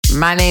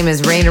My name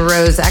is Raina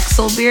Rose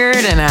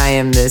Exelbeard, and I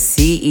am the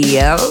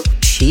CEO,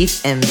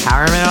 Chief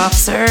Empowerment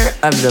Officer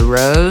of the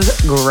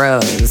Rose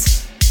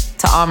Grows.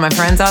 To all my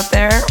friends out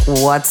there,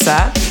 what's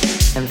up?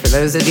 And for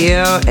those of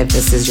you, if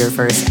this is your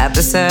first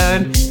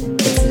episode,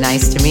 it's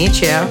nice to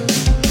meet you.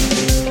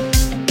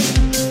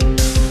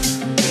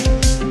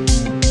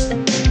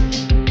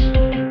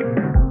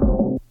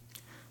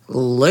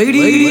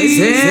 Ladies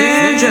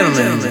and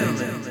gentlemen,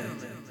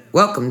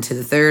 welcome to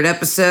the third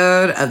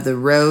episode of the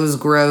Rose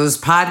Grows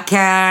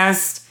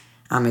podcast.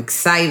 I'm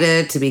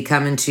excited to be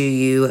coming to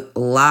you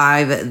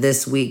live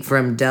this week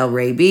from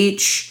Delray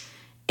Beach,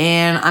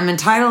 and I'm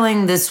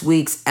entitling this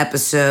week's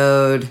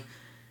episode,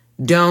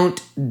 Don't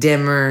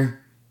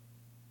Dimmer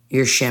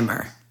Your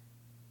Shimmer.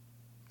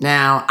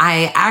 Now,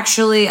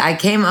 I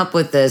came up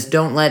with this,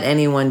 don't let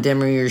anyone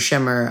dimmer your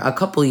shimmer, a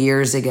couple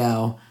years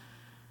ago.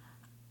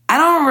 I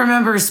don't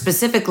remember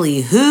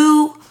specifically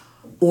who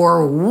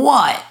or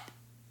what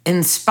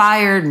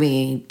inspired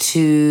me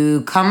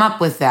to come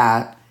up with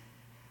that.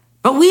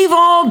 But we've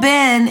all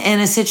been in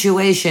a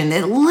situation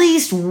at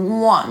least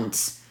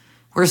once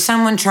where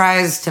someone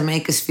tries to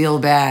make us feel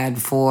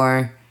bad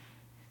for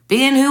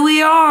being who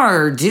we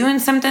are, doing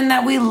something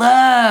that we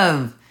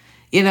love.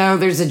 You know,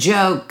 there's a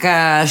joke,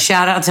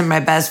 shout out to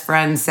my best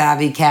friend,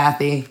 Savvy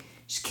Kathy.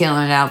 She's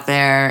killing it out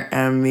there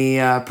in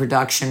the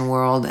production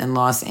world in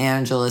Los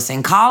Angeles.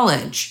 In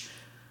college,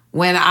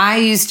 when I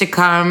used to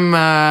come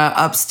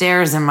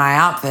upstairs in my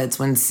outfits,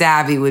 when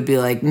Savvy would be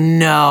like,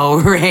 no,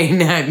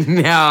 Raina,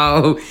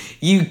 no,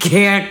 you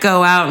can't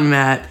go out in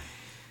that.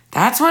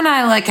 That's when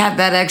I had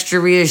that extra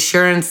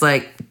reassurance,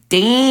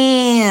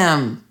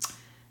 damn,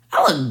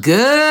 I look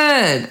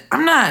good.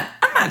 I'm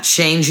not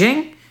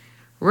changing,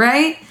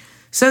 right?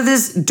 So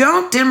this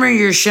don't dimmer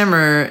your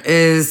shimmer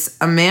is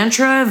a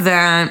mantra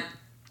that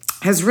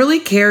has really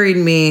carried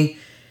me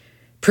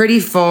pretty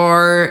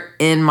far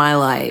in my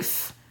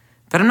life.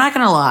 But I'm not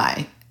going to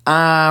lie.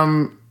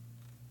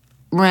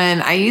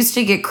 When I used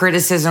to get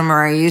criticism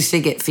or I used to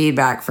get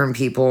feedback from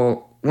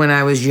people when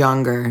I was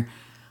younger,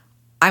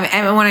 when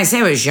I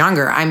say I was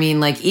younger, I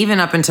mean even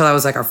up until I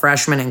was a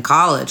freshman in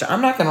college,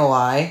 I'm not going to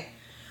lie.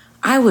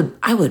 I would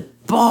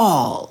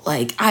bawl.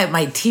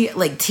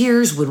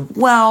 Tears would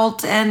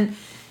welt. And,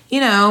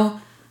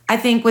 I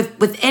think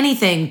with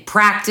anything,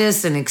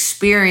 practice and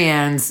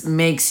experience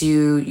makes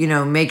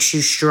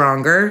you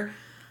stronger.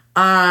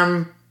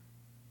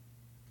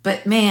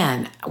 But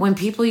man, when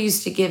people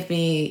used to give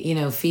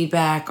me,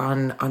 feedback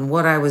on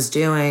what I was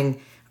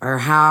doing or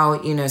how,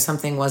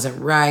 something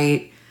wasn't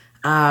right,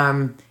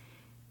 it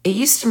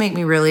used to make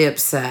me really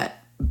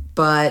upset.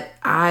 But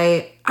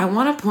I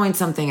want to point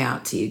something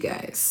out to you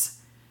guys.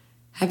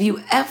 Have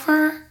you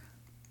ever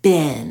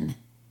been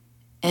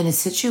in a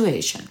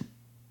situation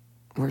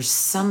where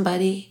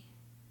somebody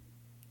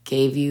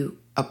gave you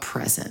a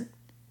present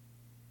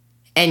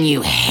and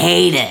you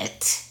hate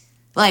it?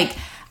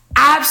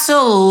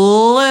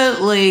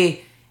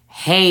 Absolutely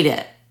hate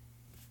it.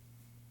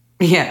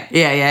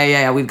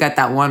 Yeah. We've got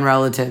that one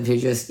relative who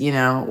just,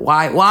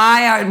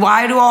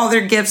 why do all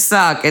their gifts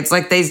suck? It's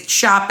like they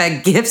shop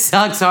at Gift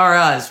Sucks R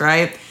Us,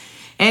 right?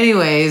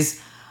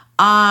 Anyways,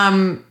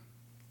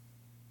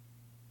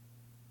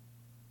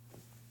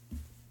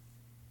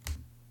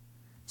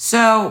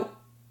 so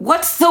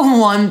what's the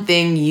one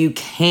thing you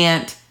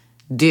can't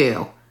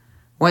do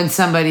when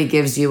somebody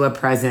gives you a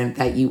present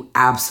that you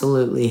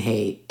absolutely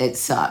hate? It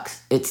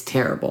sucks. It's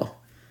terrible.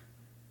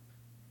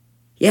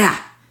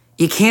 Yeah,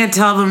 you can't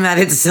tell them that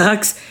it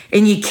sucks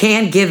and you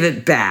can't give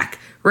it back,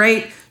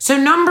 right? So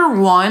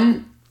number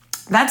one,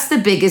 that's the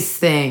biggest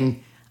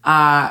thing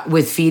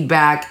with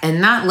feedback and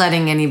not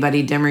letting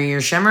anybody dimmer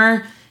your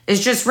shimmer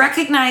is just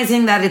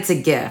recognizing that it's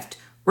a gift,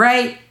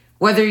 right?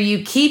 Whether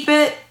you keep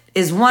it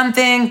is one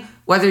thing,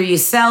 whether you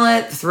sell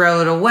it,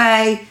 throw it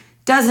away,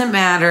 doesn't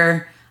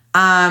matter.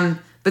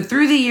 But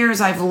through the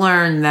years, I've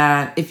learned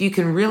that if you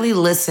can really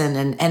listen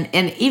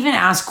and even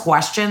ask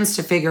questions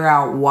to figure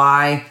out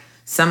why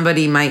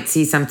somebody might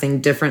see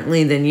something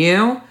differently than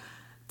you,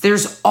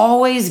 there's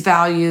always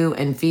value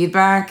in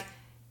feedback,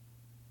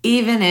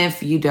 even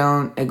if you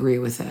don't agree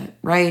with it,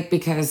 right?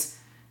 Because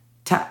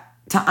to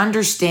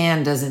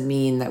understand doesn't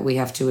mean that we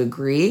have to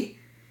agree.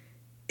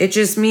 It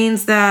just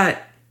means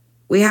that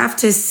we have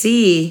to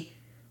see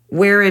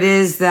where it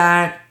is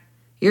that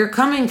you're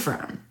coming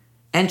from.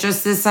 And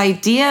just this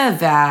idea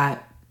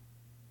that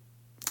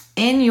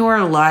in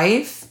your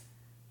life,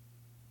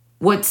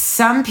 what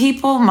some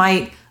people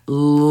might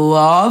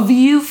love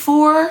you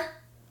for,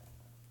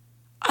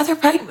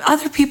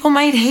 other people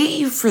might hate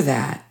you for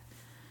that.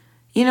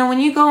 When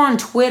you go on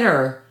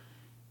Twitter,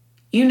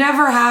 you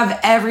never have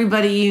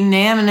everybody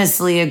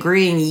unanimously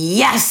agreeing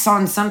yes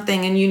on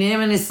something and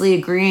unanimously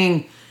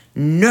agreeing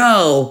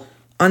no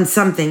on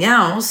something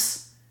else.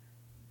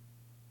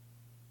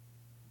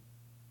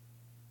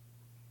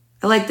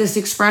 I like this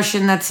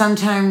expression that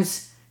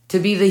sometimes to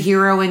be the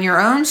hero in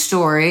your own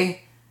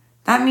story,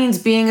 that means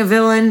being a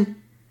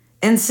villain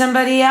in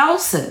somebody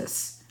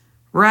else's,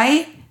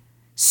 right?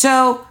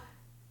 So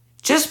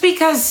just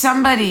because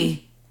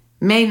somebody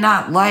may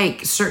not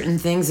like certain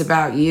things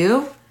about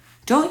you,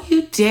 don't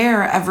you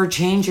dare ever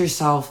change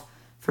yourself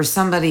for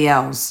somebody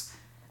else,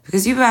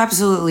 because you have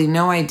absolutely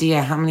no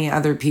idea how many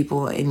other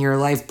people in your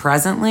life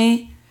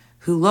presently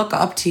who look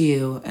up to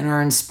you and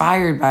are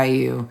inspired by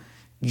you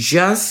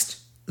just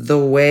the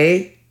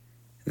way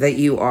that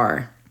you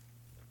are.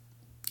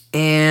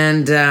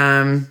 And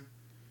I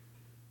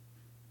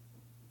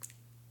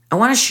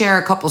want to share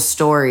a couple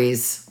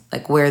stories,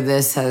 like where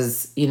this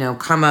has,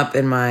 come up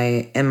in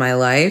my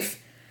life.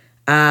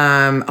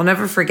 I'll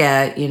never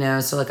forget,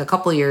 so like a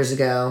couple years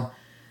ago,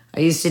 I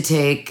used to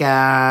take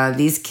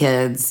these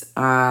kids,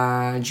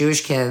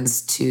 Jewish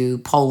kids, to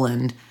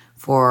Poland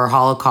for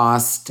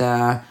Holocaust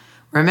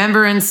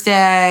Remembrance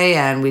Day,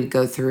 and we'd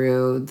go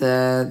through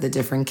the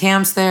different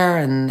camps there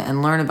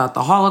and learn about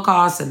the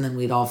Holocaust, and then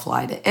we'd all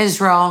fly to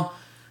Israel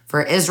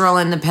for Israel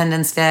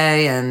Independence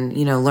Day and,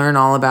 learn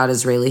all about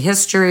Israeli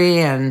history.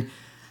 And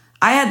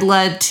I had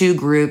led two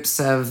groups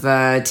of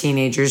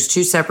teenagers,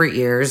 2 separate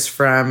years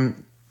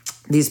from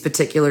these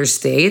particular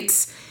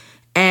states.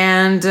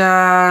 And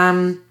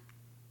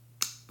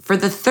for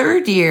the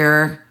 3rd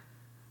year,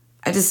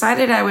 I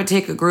decided I would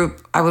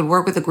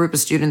work with a group of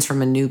students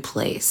from a new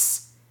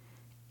place.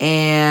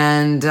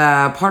 And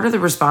part of the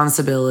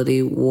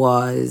responsibility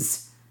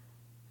was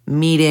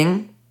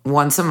meeting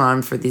once a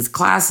month for these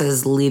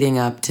classes leading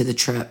up to the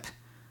trip,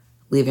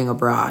 leaving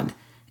abroad.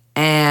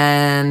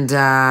 And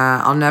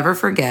I'll never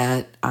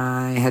forget,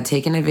 I had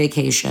taken a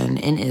vacation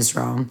in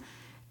Israel.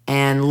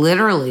 And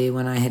literally,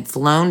 when I had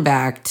flown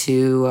back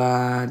to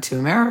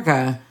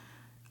America,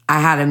 I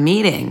had a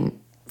meeting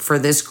for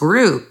this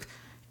group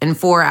in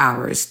 4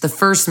 hours, the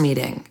first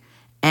meeting.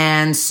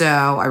 And so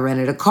I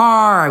rented a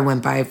car, I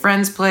went by a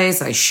friend's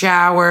place, I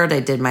showered,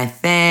 I did my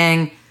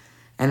thing,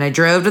 and I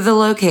drove to the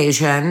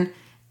location,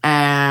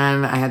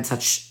 and I had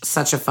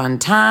such a fun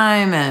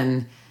time,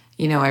 and,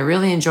 I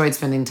really enjoyed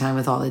spending time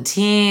with all the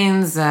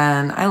teens,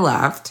 and I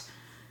left.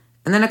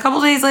 And then a couple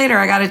days later,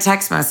 I got a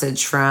text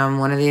message from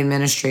one of the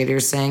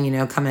administrators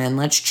saying, come in,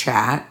 let's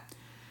chat.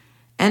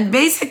 And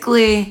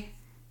basically,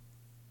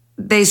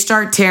 they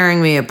start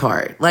tearing me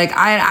apart. Like,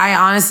 I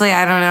honestly,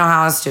 I don't know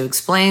how else to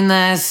explain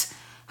this.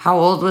 How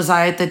old was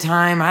I at the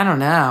time? I don't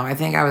know. I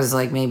think I was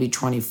like maybe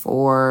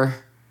 24,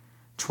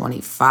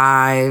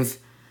 25.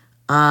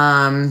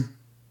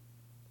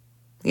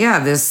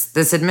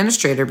 This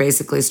administrator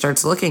basically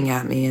starts looking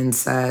at me and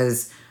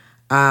says,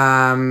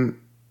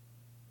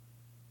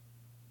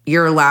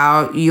 you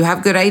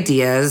have good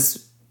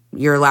ideas.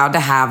 You're allowed to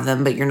have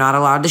them, but you're not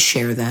allowed to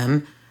share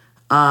them.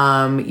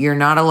 You're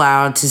not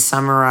allowed to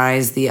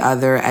summarize the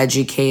other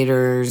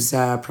educators'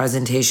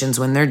 presentations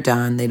when they're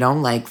done. They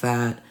don't like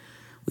that.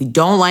 We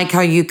don't like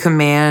how you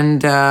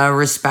command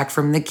respect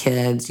from the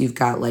kids. You've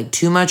got like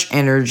too much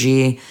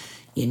energy.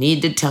 You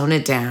need to tone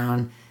it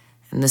down.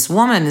 And this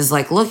woman is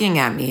like looking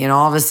at me, and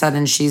all of a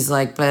sudden she's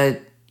like,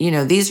 but,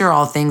 these are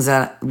all things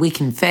that we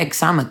can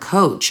fix. I'm a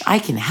coach. I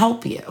can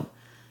help you.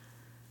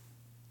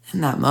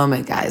 In that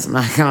moment, guys, I'm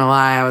not going to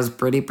lie, I was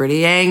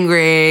pretty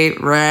angry,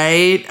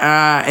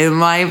 right? In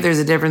life, there's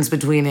a difference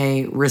between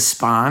a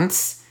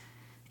response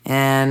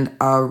and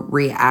a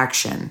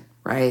reaction,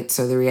 right?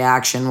 So the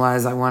reaction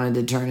was I wanted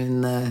to turn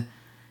in the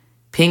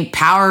pink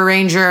Power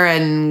Ranger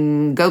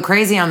and go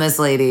crazy on this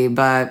lady.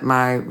 But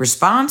my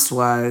response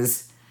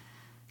was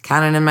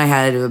counting in my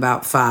head to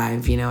about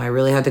 5. I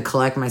really had to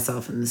collect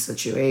myself in this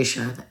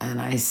situation.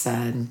 And I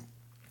said,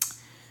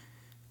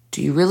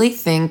 do you really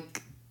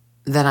think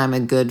that I'm a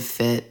good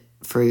fit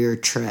for your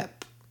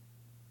trip?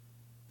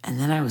 And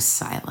then I was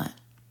silent.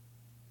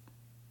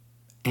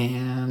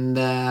 And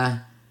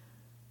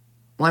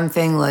one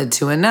thing led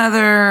to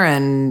another,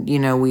 and,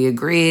 we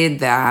agreed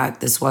that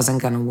this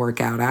wasn't going to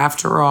work out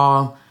after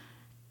all.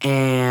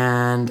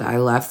 And I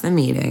left the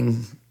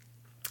meeting,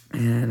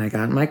 and I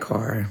got in my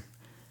car.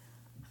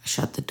 I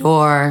shut the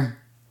door.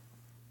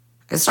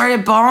 I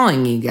started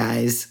bawling, you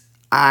guys.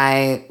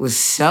 I was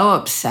so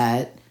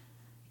upset.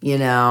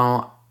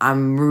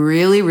 I'm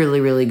really,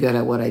 really, really good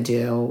at what I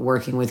do,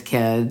 working with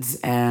kids,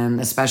 and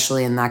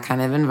especially in that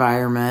kind of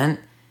environment.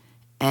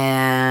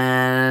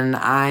 And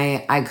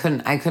I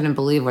couldn't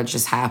believe what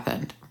just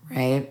happened,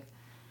 right?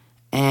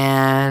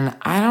 And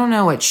I don't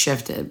know what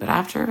shifted, but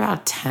after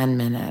about 10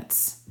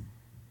 minutes,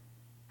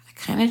 I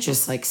kind of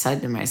just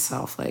said to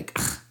myself,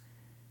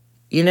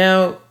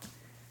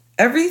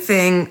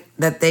 everything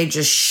that they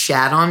just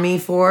shat on me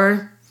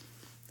for,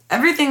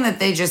 everything that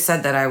they just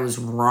said that I was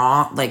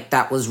wrong,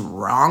 that was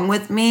wrong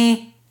with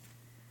me,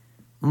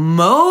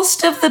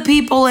 most of the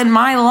people in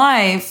my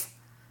life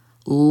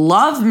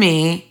love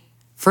me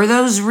for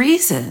those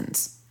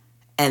reasons.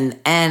 And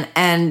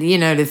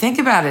to think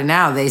about it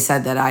now, they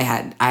said that I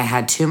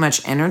had too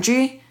much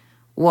energy.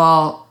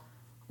 Well,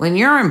 when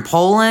you're in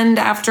Poland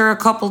after a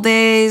couple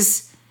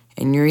days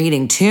and you're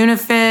eating tuna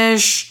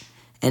fish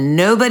and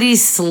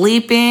nobody's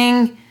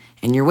sleeping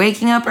and you're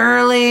waking up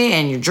early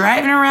and you're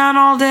driving around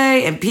all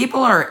day and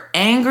people are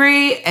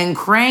angry and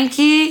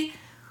cranky,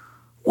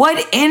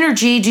 what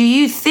energy do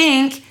you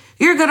think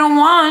you're going to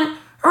want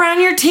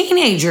around your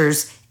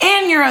teenagers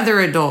and your other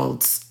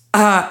adults?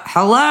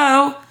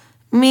 Hello,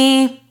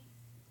 me.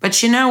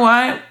 But you know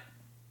what?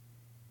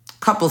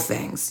 Couple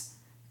things.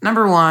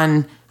 Number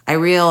one, I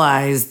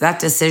realized that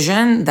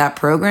decision, that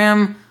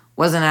program,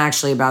 wasn't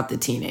actually about the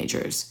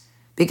teenagers.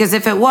 Because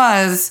if it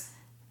was,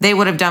 they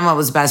would have done what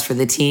was best for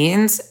the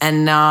teens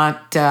and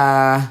not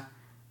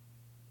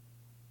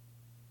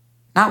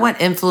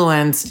what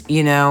influenced,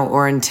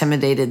 or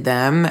intimidated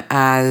them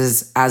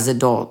as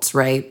adults,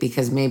 right?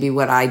 Because maybe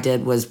what I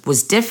did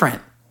was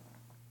different.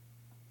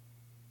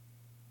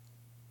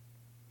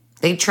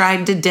 They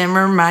tried to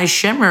dimmer my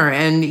shimmer,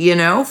 and,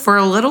 for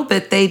a little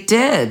bit they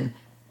did.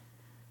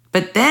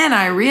 But then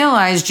I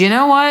realized, you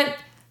know what?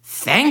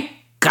 Thank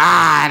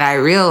God I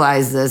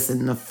realized this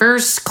in the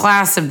first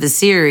class of the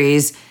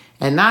series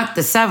and not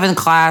the 7th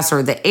class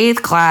or the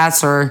 8th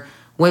class or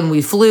when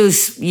we flew,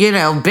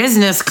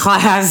 business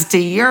class to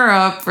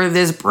Europe for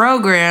this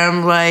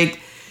program. Like,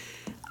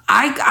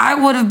 I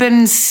would have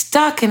been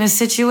stuck in a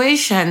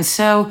situation.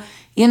 So,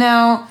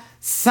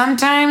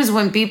 sometimes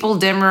when people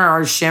dimmer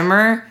our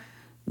shimmer,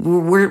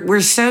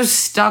 we're so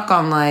stuck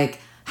on like,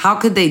 how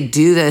could they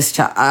do this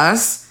to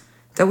us,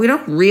 that we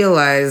don't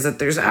realize that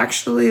there's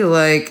actually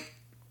like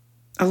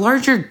a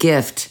larger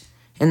gift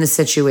in the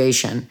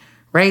situation,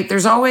 right?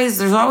 There's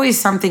always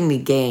something to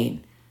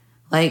gain,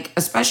 like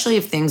especially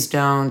if things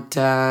don't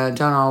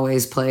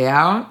always play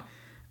out.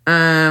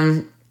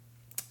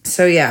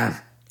 So yeah,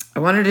 I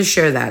wanted to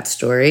share that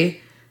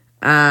story.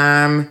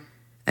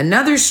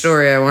 Another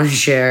story I want to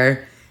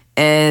share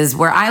is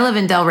where I live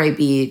in Delray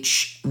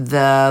Beach.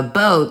 The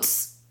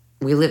boats,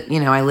 I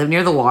live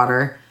near the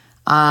water.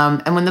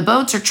 And when the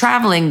boats are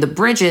traveling, the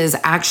bridges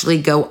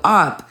actually go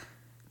up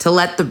to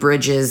let the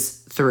bridges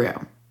through.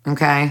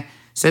 Okay.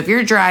 So if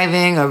you're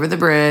driving over the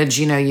bridge,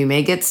 you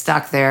may get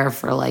stuck there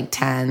for like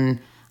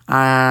 10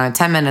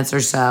 minutes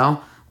or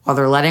so while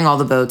they're letting all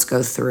the boats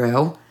go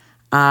through.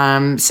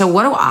 So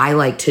what do I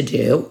like to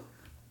do?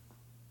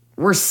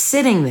 We're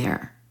sitting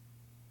there.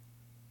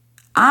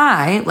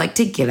 I like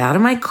to get out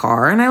of my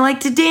car and I like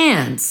to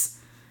dance.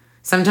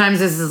 Sometimes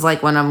this is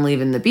like when I'm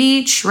leaving the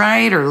beach,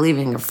 right? Or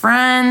leaving a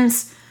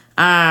friend's.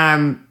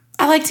 I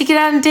like to get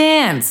out and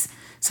dance.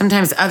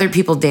 Sometimes other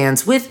people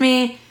dance with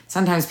me.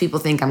 Sometimes people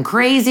think I'm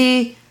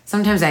crazy.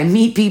 Sometimes I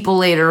meet people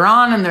later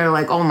on and they're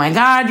like, oh my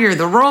God, you're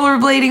the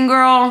rollerblading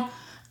girl.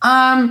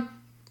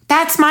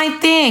 That's my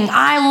thing.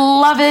 I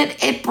love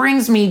it. It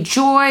brings me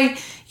joy.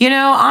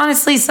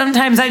 Honestly,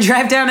 sometimes I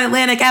drive down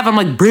Atlantic Ave. I'm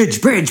like,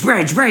 bridge.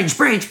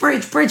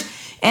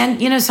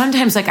 And,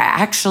 sometimes like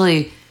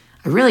I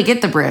really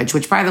get the bridge,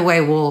 which by the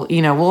way,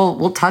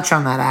 we'll touch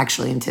on that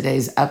actually in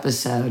today's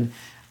episode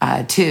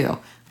too,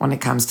 when it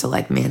comes to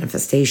like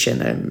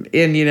manifestation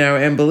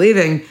and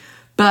believing.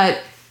 But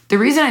the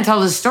reason I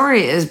tell this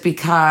story is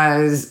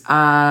because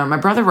my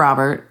brother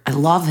Robert, I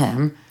love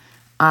him.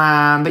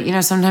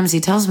 But sometimes he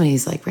tells me,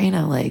 he's like,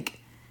 Raina, like,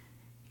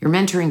 you're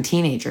mentoring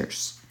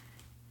teenagers.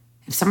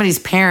 If somebody's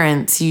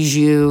parent sees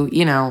you,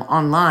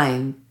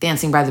 online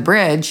dancing by the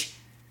bridge,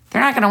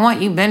 they're not going to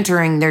want you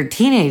mentoring their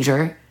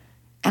teenager.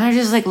 And I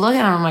just like look at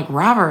him, I'm like,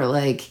 Robert,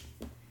 like,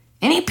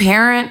 any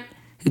parent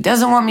who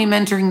doesn't want me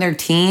mentoring their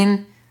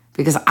teen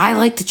because I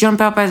like to jump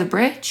out by the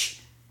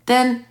bridge,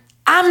 then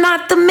I'm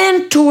not the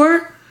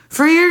mentor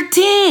for your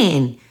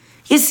teen.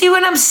 You see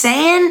what I'm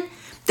saying?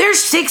 There's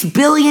 6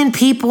 billion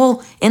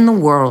people in the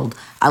world.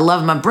 I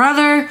love my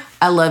brother.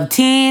 I love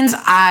teens.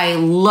 I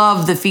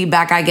love the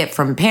feedback I get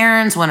from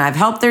parents when I've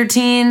helped their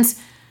teens.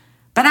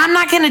 But I'm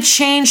not going to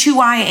change who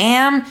I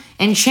am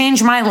and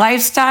change my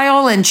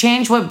lifestyle and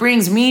change what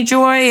brings me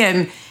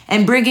joy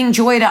and bringing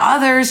joy to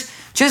others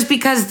just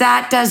because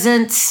that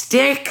doesn't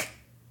stick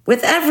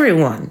with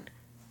everyone,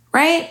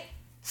 right?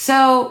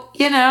 So,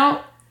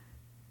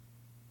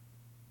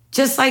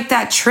 just like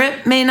that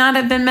trip may not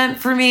have been meant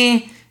for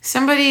me,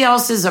 somebody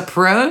else's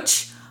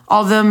approach,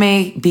 although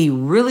may be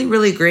really,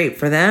 really great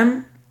for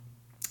them,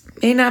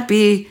 may not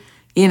be,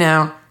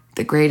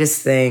 the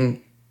greatest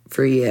thing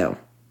for you.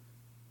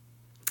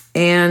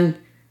 And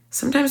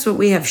sometimes what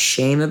we have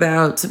shame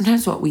about,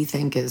 sometimes what we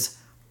think is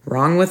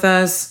wrong with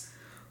us,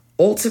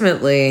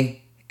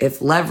 ultimately, if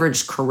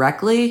leveraged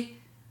correctly,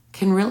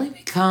 can really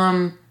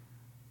become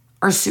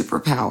our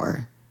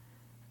superpower.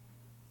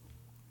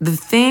 The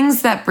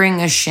things that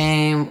bring us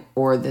shame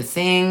or the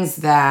things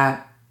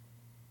that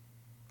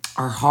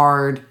are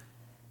hard,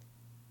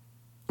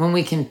 when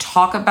we can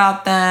talk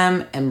about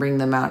them and bring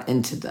them out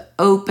into the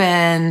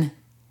open,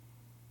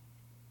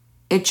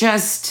 it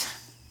just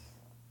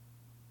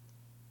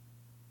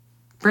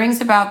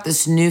brings about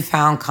this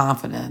newfound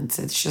confidence.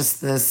 It's just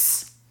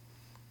this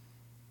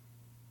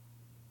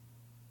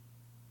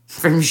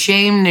from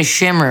shame to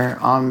shimmer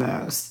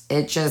almost.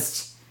 It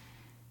gives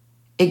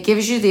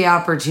you the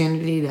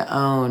opportunity to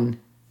own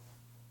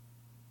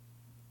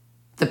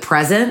the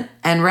present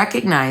and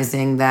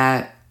recognizing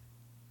that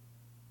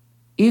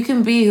you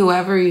can be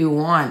whoever you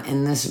want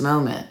in this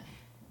moment.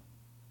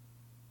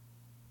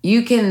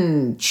 You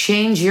can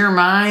change your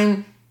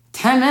mind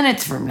 10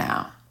 minutes from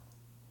now.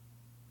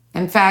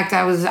 In fact,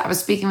 I was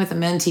speaking with a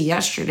mentee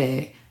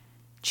yesterday,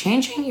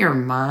 changing your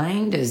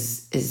mind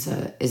is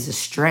a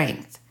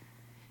strength.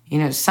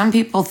 Some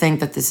people think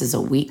that this is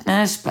a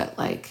weakness, but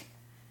like,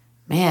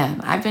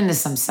 man, I've been to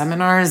some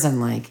seminars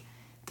and like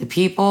the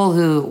people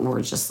who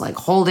were just like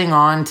holding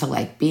on to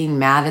like being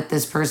mad at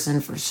this person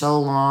for so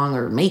long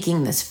or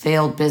making this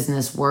failed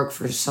business work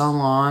for so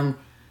long.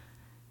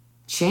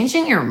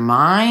 Changing your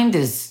mind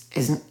is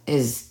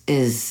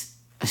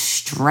a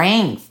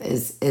strength,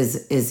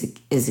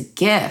 is a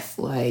gift.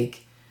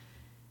 Like,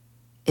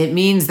 it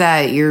means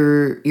that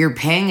you're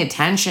paying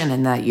attention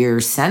and that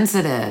you're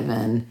sensitive,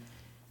 and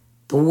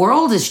the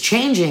world is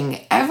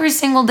changing every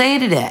single day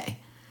today.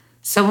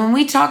 So when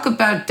we talk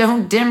about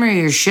don't dimmer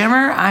your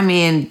shimmer, I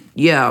mean,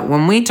 yeah,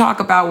 when we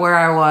talk about where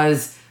I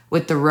was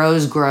with the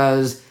Rose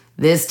Grows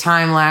this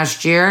time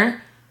last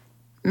year,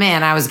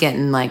 man, I was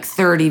getting like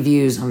 30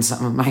 views on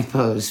some of my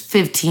posts,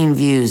 15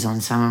 views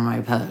on some of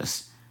my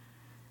posts.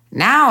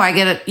 Now I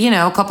get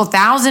a couple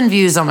thousand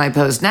views on my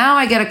post. Now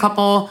I get a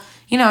couple,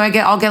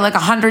 I'll get like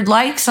 100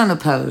 likes on a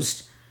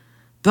post.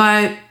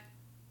 But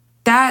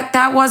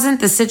that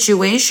wasn't the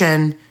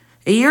situation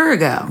a year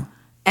ago.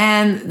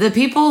 And the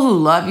people who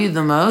love you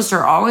the most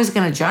are always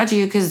going to judge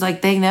you because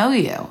like they know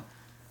you.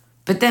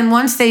 But then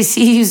once they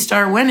see you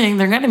start winning,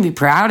 they're going to be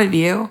proud of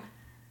you.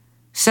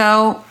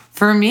 So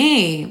for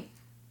me,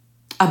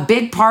 a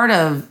big part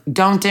of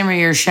Don't Dimmer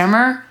Your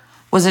Shimmer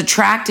was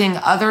attracting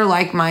other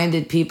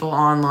like-minded people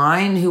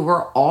online who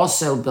were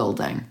also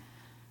building.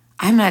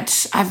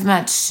 I've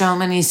met so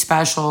many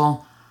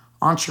special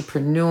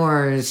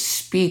entrepreneurs,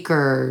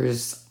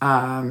 speakers,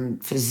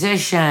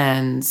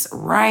 physicians,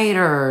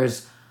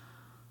 writers,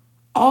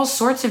 all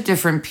sorts of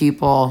different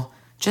people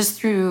just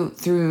through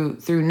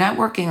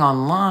networking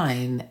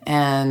online.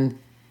 And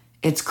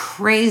it's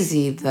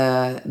crazy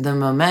the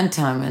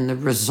momentum and the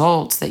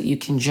results that you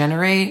can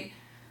generate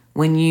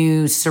when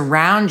you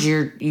surround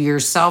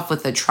yourself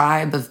with a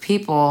tribe of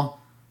people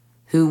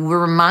who will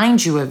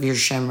remind you of your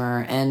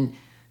shimmer and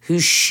who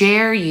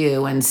share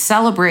you and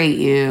celebrate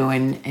you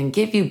and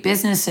give you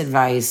business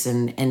advice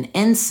and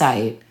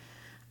insight.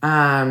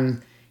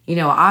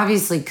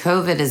 Obviously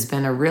COVID has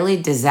been a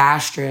really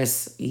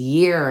disastrous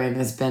year and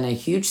has been a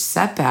huge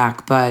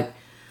setback. But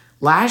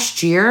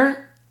last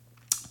year,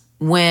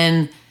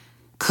 when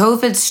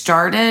COVID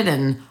started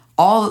and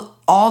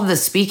all the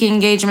speaking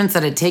engagements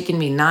that had taken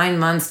me 9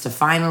 months to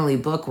finally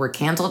book were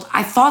canceled,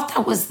 I thought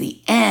that was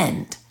the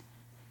end.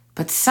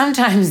 But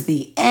sometimes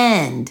the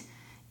end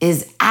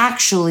is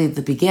actually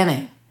the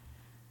beginning.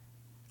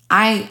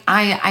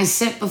 I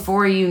sit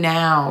before you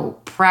now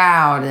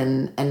proud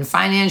and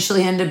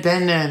financially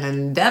independent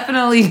and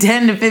definitely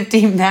 10 to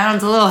 15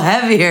 pounds a little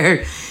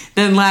heavier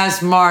than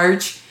last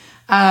March.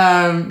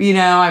 I'm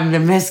going to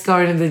miss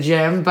going to the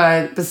gym,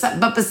 but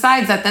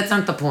besides that, that's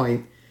not the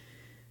point.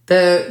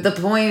 The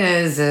point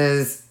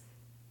is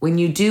when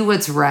you do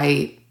what's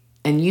right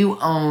and you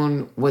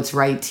own what's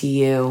right to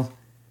you,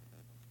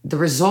 the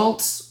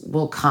results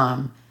will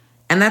come.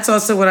 And that's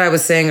also what I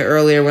was saying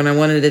earlier when I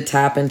wanted to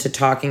tap into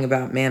talking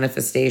about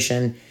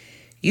manifestation.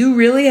 You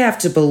really have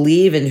to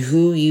believe in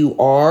who you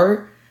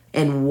are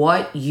and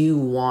what you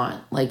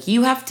want. Like,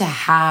 you have to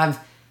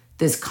have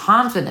this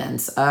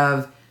confidence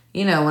of,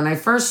 when I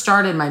first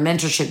started my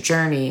mentorship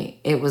journey,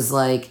 it was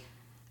like,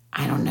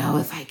 I don't know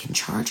if I can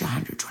charge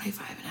 $125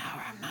 an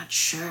hour. I'm not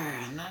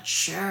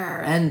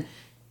sure. And,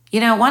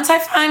 once I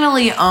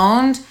finally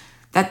owned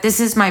that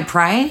this is my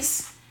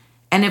price,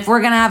 and if we're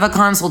going to have a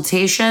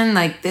consultation,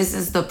 like this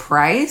is the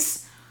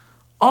price,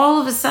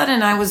 all of a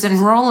sudden I was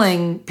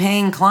enrolling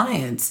paying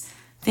clients.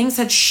 Things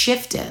had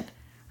shifted,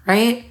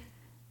 right?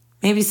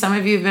 Maybe some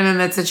of you have been in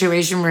that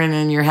situation where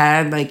in your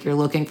head, like you're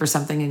looking for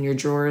something in your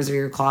drawers or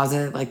your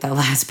closet, like that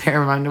last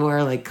pair of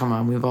underwear. Like, come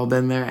on, we've all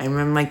been there. And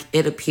then like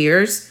it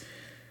appears.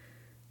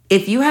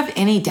 If you have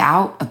any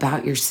doubt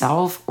about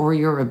yourself or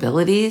your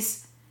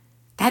abilities,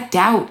 that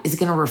doubt is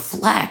going to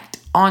reflect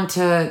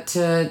onto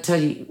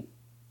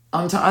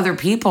other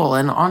people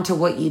and onto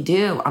what you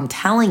do. I'm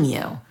telling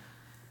you.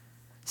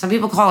 Some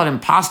people call it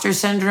imposter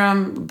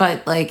syndrome,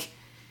 but like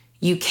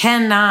you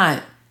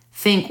cannot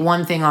think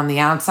one thing on the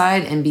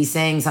outside and be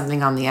saying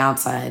something on the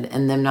outside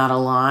and them not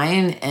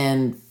align,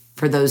 and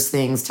for those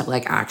things to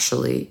like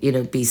actually,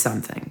 be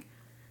something.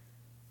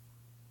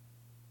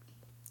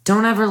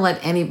 Don't ever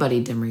let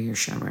anybody dimmer your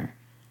shimmer.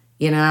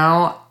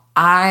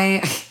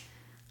 I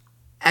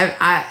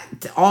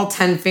all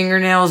 10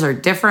 fingernails are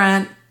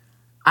different.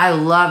 I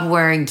love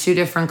wearing 2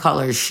 different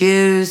color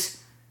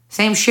shoes.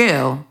 Same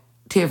shoe,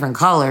 2 different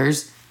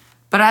colors.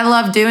 But I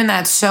love doing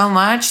that so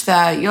much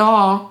that,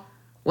 y'all,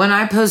 when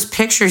I post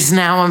pictures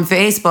now on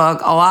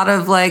Facebook, a lot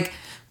of like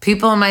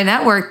people in my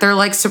network, they're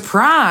like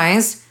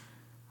surprised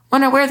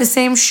when I wear the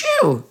same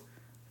shoe.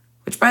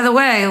 Which, by the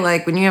way,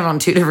 like when you have on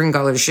 2 different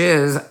color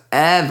shoes,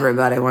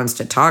 everybody wants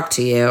to talk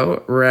to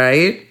you,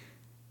 right?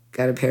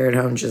 Got a pair at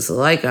home just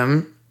like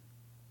them.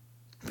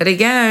 But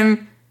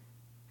again,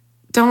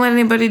 don't let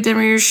anybody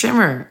dimmer your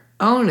shimmer.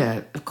 Own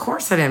it. Of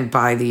course I didn't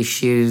buy these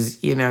shoes,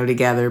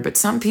 together. But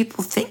some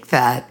people think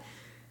that.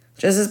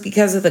 Just as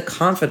because of the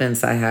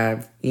confidence I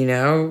have,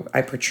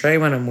 I portray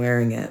when I'm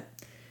wearing it.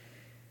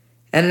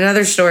 And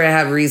another story I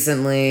had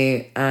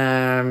recently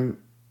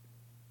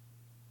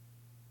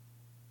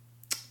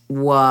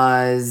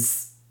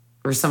was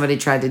where somebody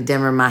tried to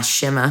dimmer my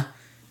shimmer.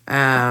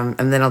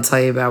 And then I'll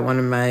tell you about one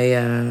of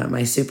my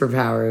my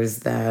superpowers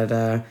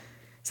that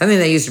something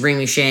that used to bring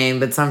me shame,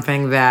 but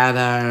something that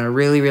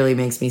really, really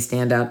makes me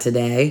stand out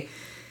today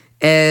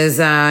is,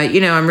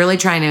 I'm really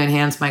trying to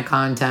enhance my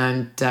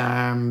content.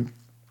 We're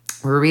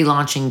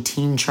relaunching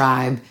Teen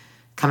Tribe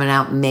coming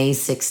out May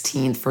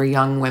 16th for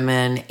young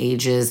women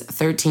ages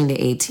 13 to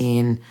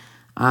 18.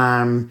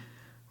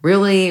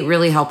 Really,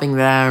 really helping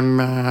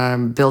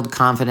them build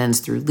confidence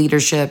through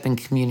leadership and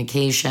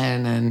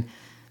communication and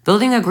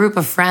building a group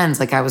of friends,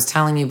 like I was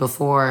telling you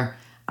before,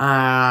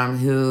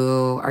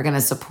 who are going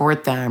to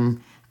support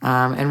them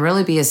and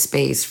really be a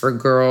space for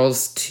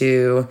girls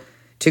to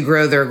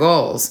grow their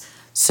goals.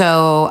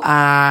 So,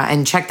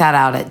 and check that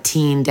out at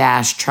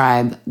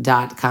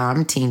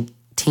teen-tribe.com,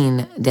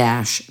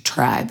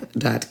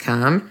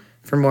 teen-tribe.com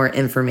for more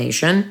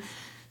information.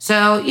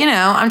 So,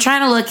 I'm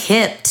trying to look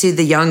hip to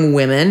the young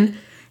women.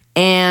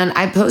 And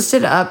I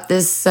posted up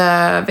this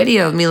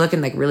video of me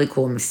looking like really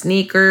cool in my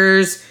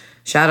sneakers.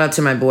 Shout out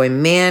to my boy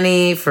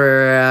Manny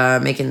for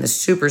making this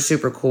super,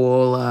 super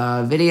cool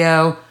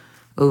video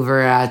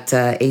over at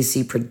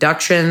AC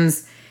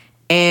Productions.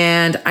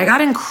 And I got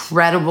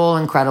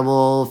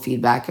incredible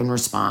feedback and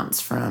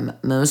response from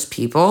most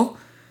people.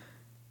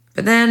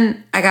 But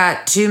then I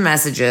got 2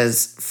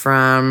 messages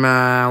from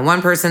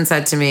one person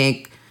said to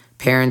me,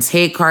 parents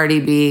hate Cardi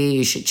B,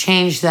 you should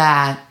change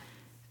that.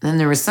 And then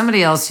there was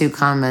somebody else who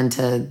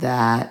commented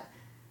that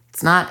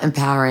it's not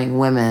empowering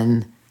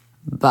women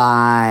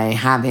by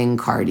having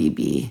Cardi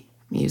B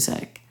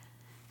music.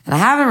 And I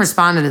haven't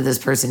responded to this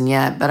person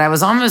yet, but I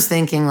was almost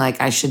thinking like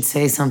I should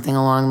say something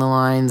along the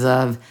lines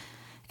of,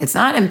 it's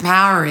not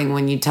empowering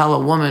when you tell a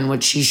woman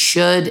what she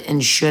should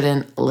and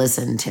shouldn't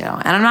listen to.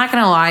 And I'm not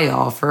going to lie,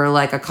 y'all, for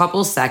like a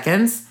couple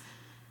seconds,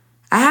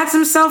 I had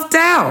some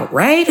self-doubt,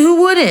 right?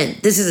 Who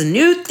wouldn't? This is a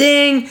new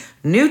thing,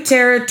 new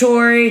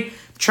territory,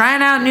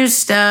 trying out new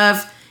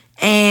stuff.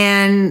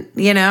 And,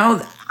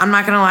 I'm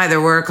not going to lie, there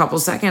were a couple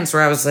seconds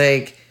where I was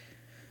like,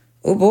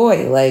 oh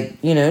boy, like,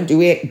 do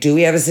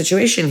we have a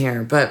situation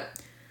here? But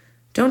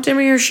don't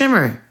dimmer your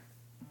shimmer.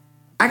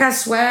 I got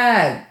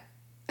swag.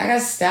 I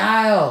got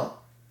style.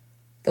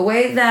 The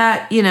way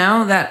that,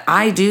 that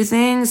I do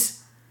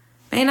things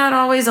may not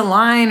always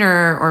align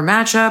or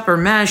match up or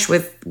mesh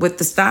with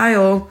the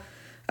style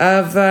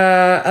of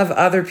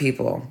other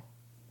people.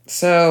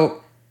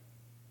 So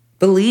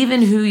believe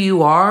in who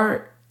you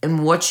are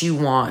and what you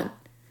want.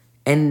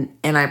 And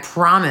I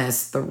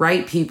promise the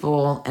right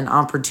people and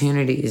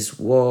opportunities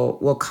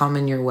will come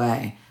in your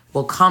way,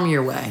 will come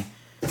your way.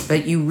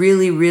 But you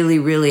really, really,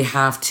 really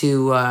have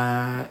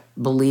to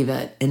believe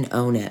it and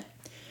own it.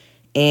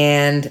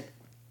 And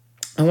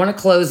I want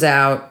to close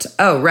out.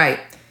 Oh, right.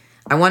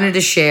 I wanted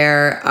to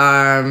share,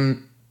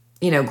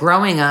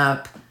 growing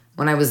up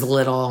when I was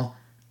little,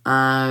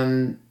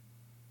 I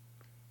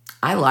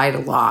lied a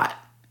lot.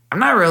 I'm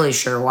not really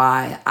sure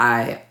why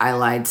I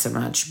lied so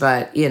much,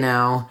 but,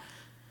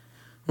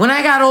 when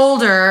I got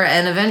older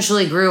and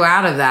eventually grew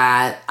out of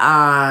that,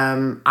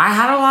 I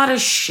had a lot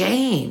of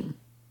shame.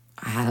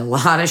 I had a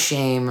lot of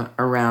shame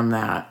around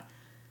that.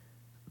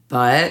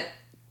 But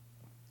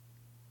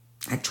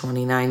at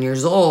 29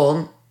 years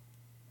old,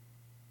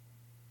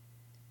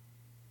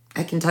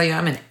 I can tell you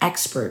I'm an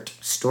expert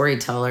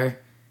storyteller,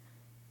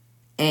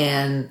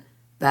 and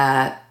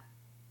that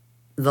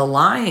the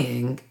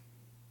lying,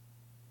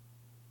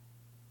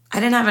 I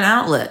didn't have an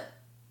outlet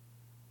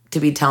to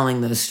be telling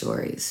those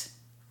stories,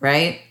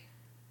 right?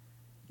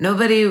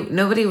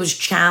 Nobody was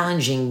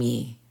challenging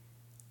me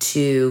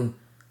to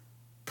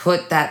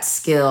put that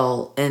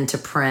skill into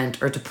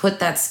print or to put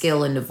that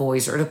skill into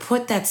voice or to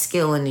put that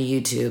skill into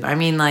YouTube. I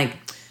mean, like,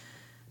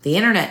 the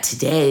internet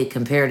today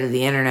compared to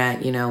the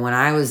internet, when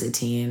I was a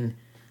teen,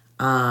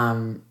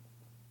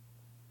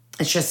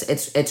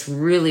 it's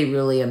really,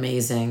 really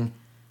amazing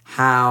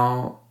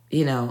how,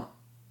 in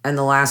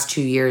the last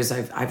 2 years,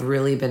 I've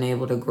really been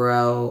able to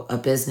grow a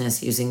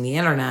business using the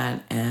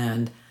internet.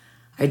 And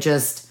I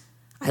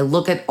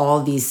look at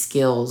all these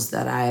skills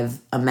that I've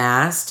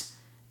amassed,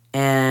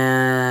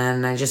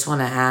 and I just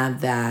want to add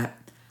that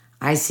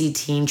I see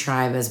Teen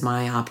Tribe as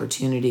my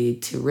opportunity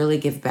to really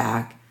give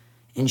back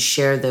and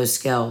share those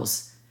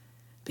skills.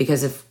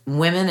 Because if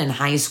women in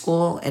high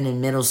school and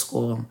in middle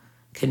school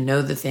can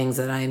know the things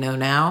that I know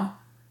now,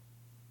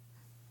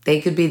 they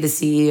could be the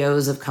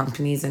CEOs of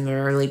companies in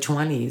their early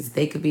 20s.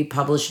 They could be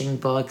publishing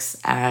books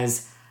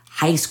as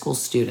high school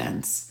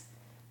students.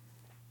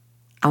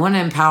 I want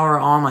to empower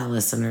all my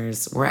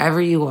listeners, wherever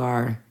you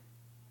are.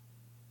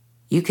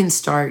 You can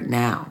start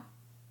now.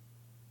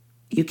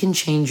 You can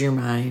change your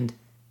mind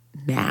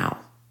now.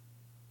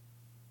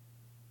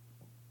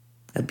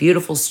 A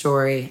beautiful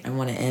story I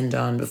want to end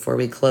on before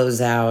we close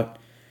out.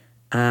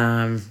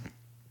 I've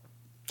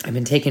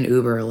been taking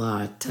Uber a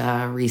lot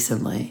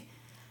recently.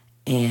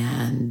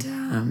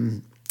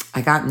 And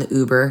I got in the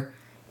Uber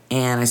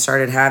and I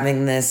started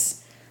having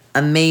this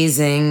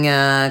amazing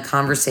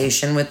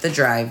conversation with the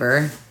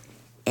driver,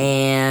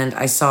 and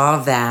I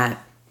saw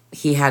that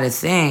he had a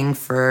thing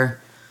for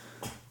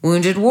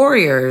wounded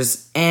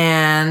warriors.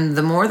 And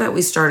the more that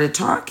we started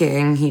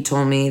talking, he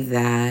told me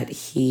that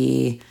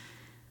he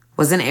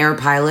was an air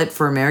pilot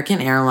for American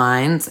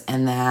Airlines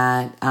and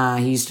that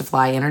he used to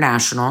fly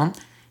international.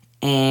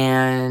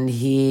 And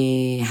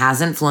he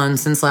hasn't flown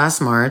since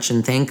last March.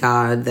 And thank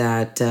God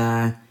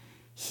that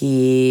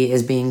he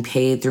is being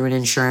paid through an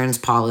insurance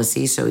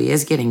policy. So he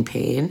is getting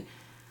paid.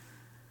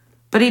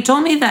 But he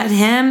told me that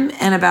him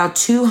and about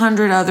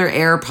 200 other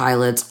air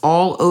pilots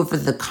all over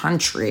the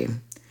country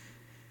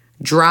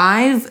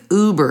drive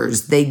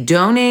Ubers. They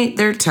donate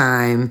their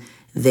time.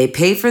 They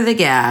pay for the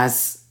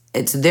gas.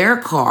 It's their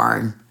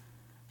car.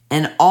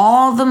 And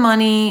all the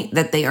money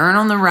that they earn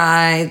on the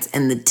rides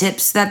and the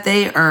tips that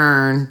they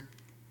earn,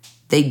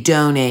 they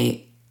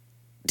donate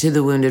to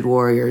the Wounded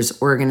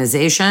Warriors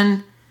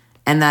organization.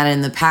 And that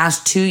in the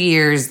past 2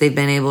 years, they've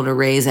been able to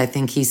raise, I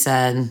think he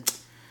said,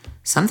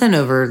 something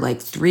over like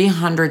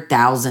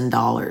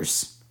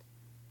 $300,000.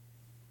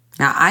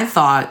 Now, I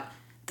thought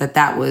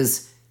that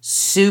was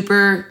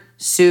super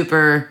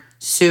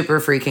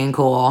freaking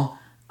cool.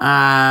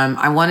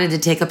 I wanted to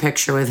take a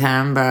picture with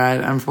him,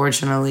 but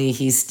unfortunately,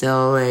 he's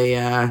still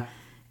an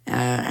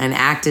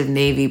active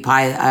Navy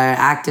pilot.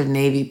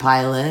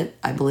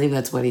 I believe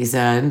that's what he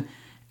said.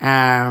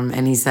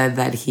 And he said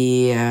that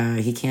he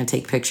can't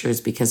take pictures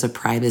because of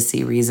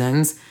privacy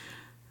reasons.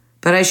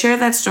 But I share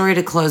that story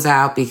to close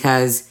out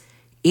because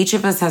each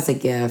of us has a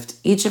gift.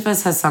 Each of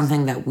us has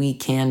something that we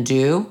can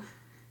do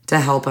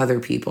to help other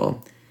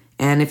people.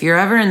 And if you're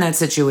ever in that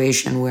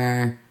situation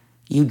where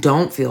you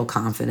don't feel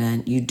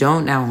confident, you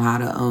don't know how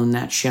to own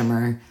that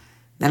shimmer,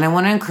 then I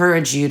want to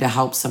encourage you to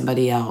help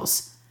somebody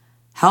else.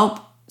 Help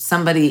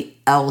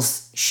somebody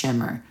else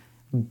shimmer.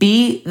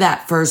 Be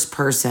that first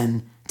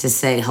person to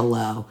say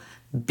hello.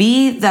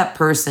 Be that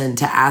person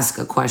to ask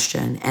a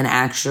question and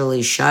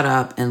actually shut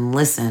up and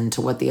listen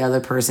to what the other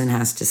person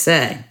has to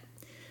say.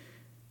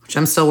 Which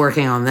I'm still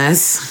working on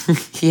this.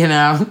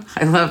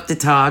 I love to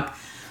talk,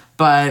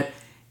 but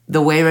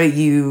the way that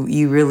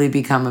you really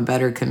become a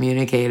better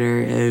communicator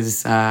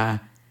is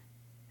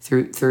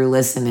through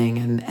listening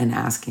and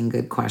asking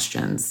good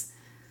questions.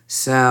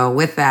 So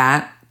with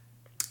that,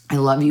 I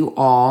love you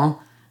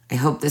all. I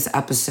hope this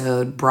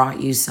episode brought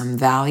you some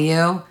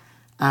value.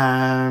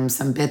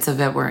 Some bits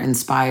of it were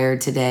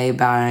inspired today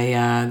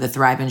by the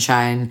Thrive and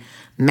Shine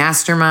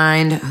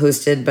Mastermind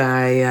hosted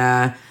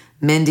by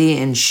Mindy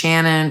and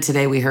Shannon.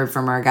 Today we heard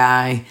from our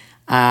guy,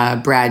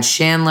 Brad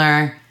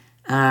Chandler.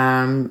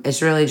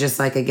 It's really just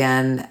like,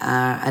 again,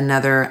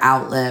 another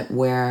outlet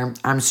where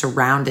I'm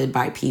surrounded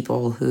by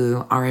people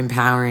who are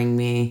empowering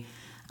me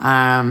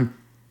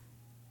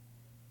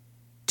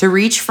to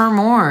reach for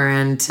more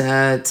and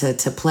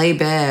to play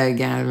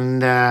big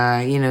and,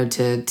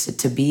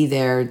 to be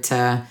there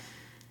to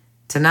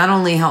not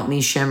only help me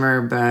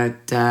shimmer,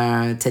 but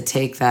to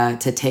take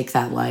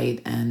that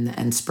light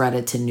and spread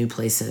it to new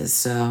places.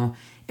 So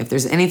if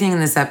there's anything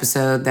in this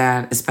episode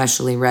that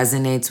especially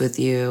resonates with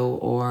you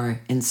or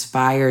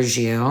inspires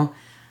you,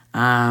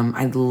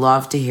 I'd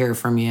love to hear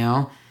from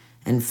you.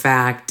 In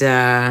fact,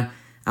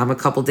 I'm a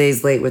couple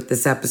days late with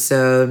this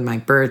episode, my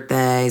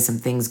birthday, some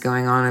things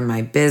going on in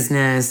my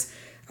business.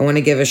 I want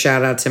to give a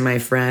shout out to my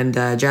friend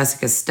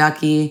Jessica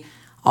Stuckey,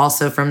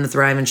 also from the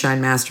Thrive and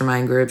Shine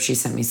Mastermind group. She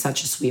sent me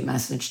such a sweet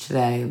message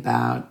today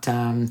about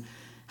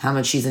how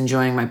much she's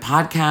enjoying my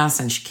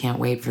podcast and she can't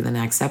wait for the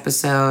next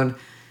episode.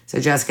 So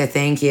Jessica,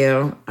 thank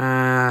you.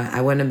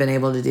 I wouldn't have been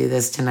able to do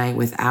this tonight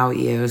without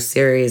you,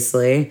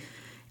 seriously.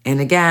 And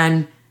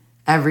again,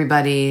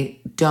 everybody,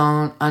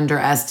 don't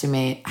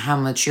underestimate how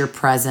much your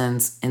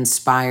presence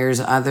inspires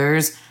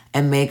others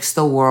and makes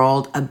the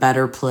world a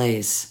better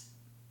place.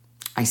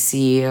 I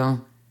see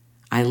you.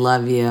 I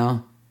love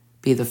you.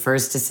 Be the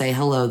first to say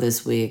hello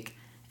this week.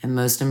 And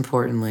most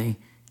importantly,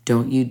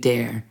 don't you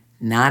dare,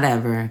 not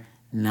ever,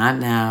 not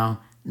now,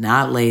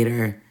 not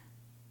later,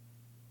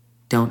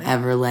 don't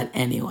ever let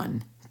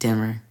anyone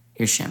dimmer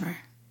your shimmer.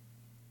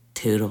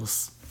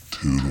 Toodles.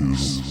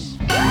 Toodles.